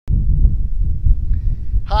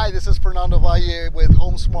Hi, this is Fernando Valle with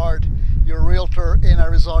HomeSmart, your realtor in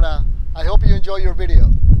Arizona. I hope you enjoy your video.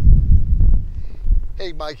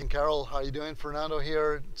 Hey, Mike and Carol, how are you doing? Fernando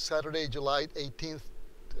here, Saturday, July 18th,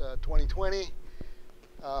 2020.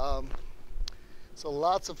 So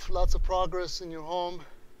lots of progress in your home.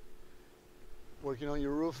 Working on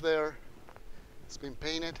your roof there. It's been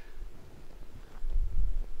painted.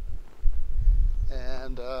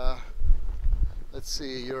 And let's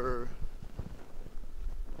see, your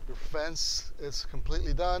fence is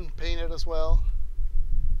completely done, painted as well.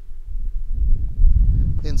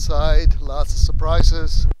 Inside, lots of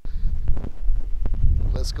surprises.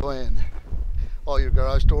 Let's go in. All your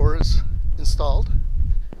garage doors installed.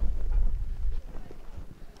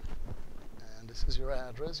 And this is your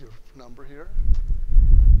address, your number here.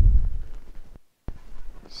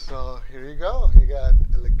 So here you go. You got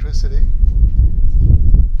electricity.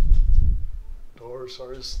 Doors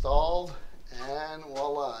are installed. And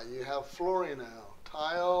voila, you have flooring now.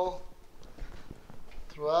 Tile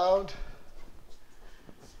throughout.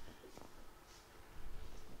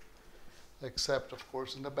 Except, of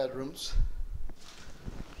course, in the bedrooms.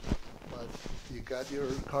 But you got your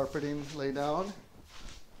carpeting laid down.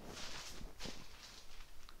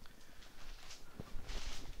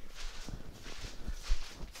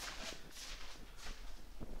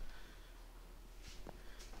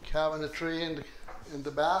 Cabinetry in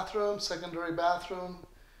the bathroom, secondary bathroom.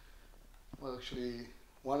 Well, actually,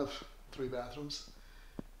 one of 3 bathrooms.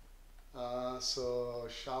 So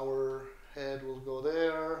shower head will go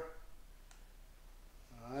there.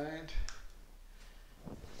 All right.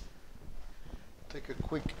 Take a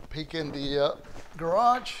quick peek in the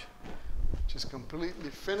garage, which is completely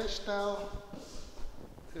finished now.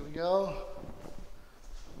 Here we go.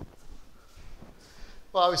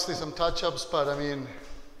 Well, obviously some touch-ups, but I mean,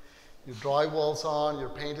 your drywall's on, your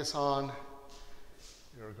paint is on,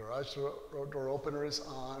 your garage door opener is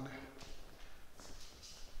on.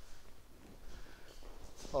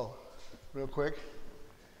 Oh, real quick,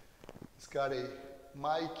 it's got a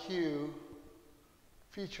MyQ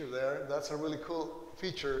feature there. That's a really cool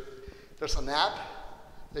feature. There's an app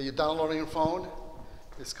that you download on your phone.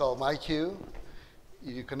 It's called MyQ.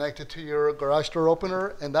 You connect it to your garage door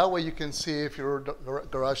opener, and that way you can see if your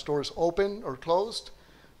garage door is open or closed,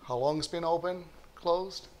 how long it's been open,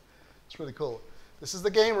 closed. It's really cool. This is the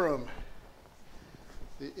game room,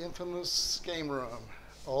 the infamous game room,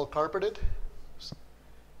 all carpeted.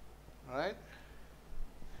 All right.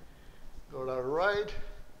 Go to the right.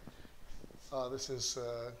 This is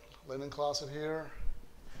linen closet here.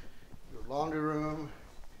 Your laundry room.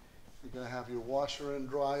 You're going to have your washer and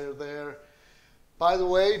dryer there. By the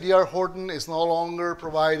way, D.R. Horton is no longer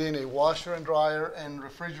providing a washer and dryer and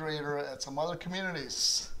refrigerator at some other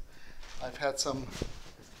communities. I've had some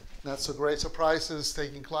not so great surprises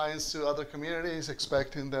taking clients to other communities,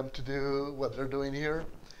 expecting them to do what they're doing here.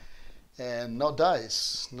 And no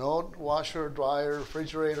dice, no washer, dryer,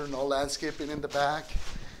 refrigerator, no landscaping in the back.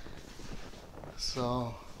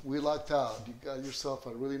 So we lucked out. You got yourself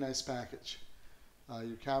a really nice package.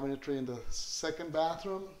 Your cabinetry in the second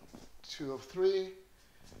bathroom, 2 of 3.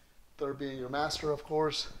 Third being your master, of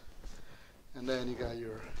course. And then you got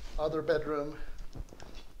your other bedroom.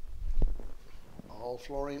 All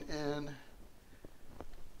flooring in.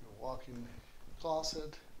 Your walk-in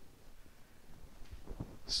closet.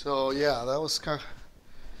 So yeah, that was kind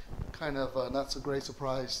of a not so great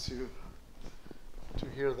surprise to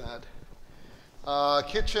hear that.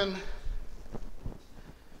 Kitchen.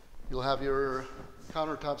 You'll have your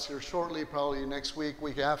countertops here shortly, probably next week,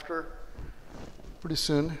 week after, pretty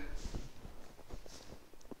soon.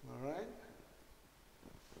 All right.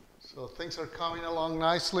 So things are coming along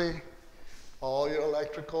nicely. All your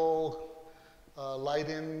electrical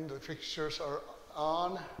lighting, the fixtures are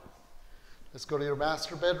on. Let's go to your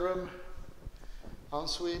master bedroom,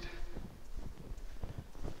 ensuite.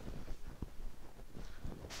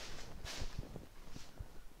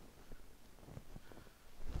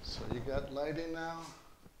 So you got lighting now.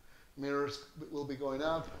 Mirrors will be going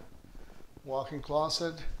up. Walk-in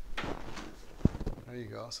closet. There you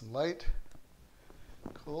go, some light.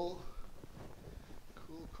 Cool.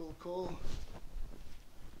 Cool, cool, cool.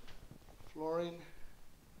 Flooring.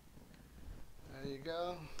 There you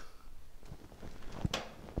go.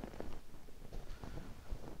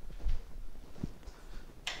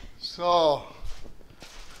 So,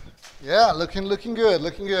 yeah, looking good,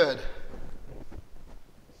 looking good.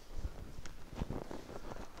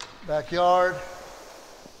 Backyard,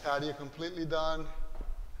 patio completely done.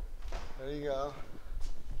 There you go.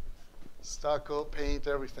 Stucco, paint,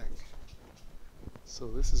 everything. So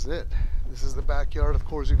this is it. This is the backyard. Of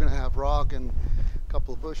course, you're going to have rock and a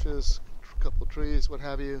couple of bushes, a couple of trees, what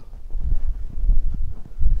have you.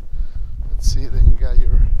 Let's see, then you got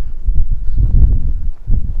your,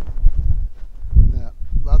 yeah,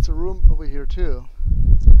 lots of room over here too.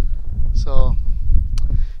 So,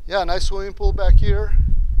 yeah, nice swimming pool back here.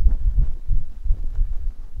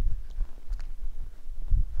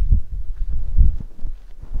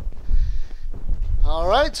 All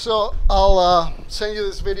right, so I'll send you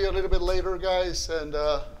this video a little bit later, guys, and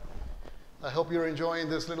I hope you're enjoying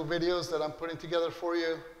these little videos that I'm putting together for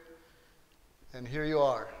you. And here you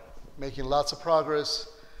are, making lots of progress.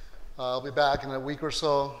 I'll be back in a week or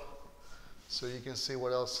so you can see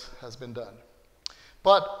what else has been done.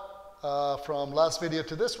 But from last video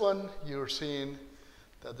to this one, you're seeing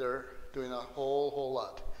that they're doing a whole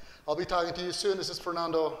lot. I'll be talking to you soon. This is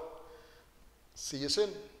Fernando. See you soon.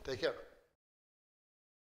 Take care.